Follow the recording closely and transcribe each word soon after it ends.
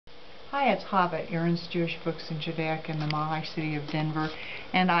Hi, it's Hava, Aharon's Jewish Books in Judaica in the Mahi city of Denver,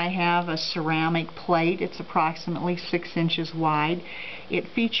 and I have a ceramic plate. It's approximately 6 inches wide. It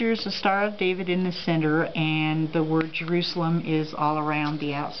features a Star of David in the center, and the word Jerusalem is all around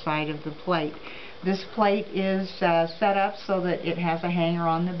the outside of the plate. This plate is set up so that it has a hanger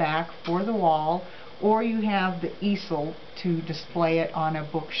on the back for the wall, or you have the easel to display it on a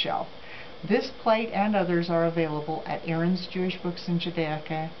bookshelf. This plate and others are available at Aharon's Jewish Books in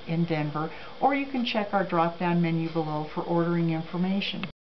Judaica in Denver, or you can check our drop-down menu below for ordering information.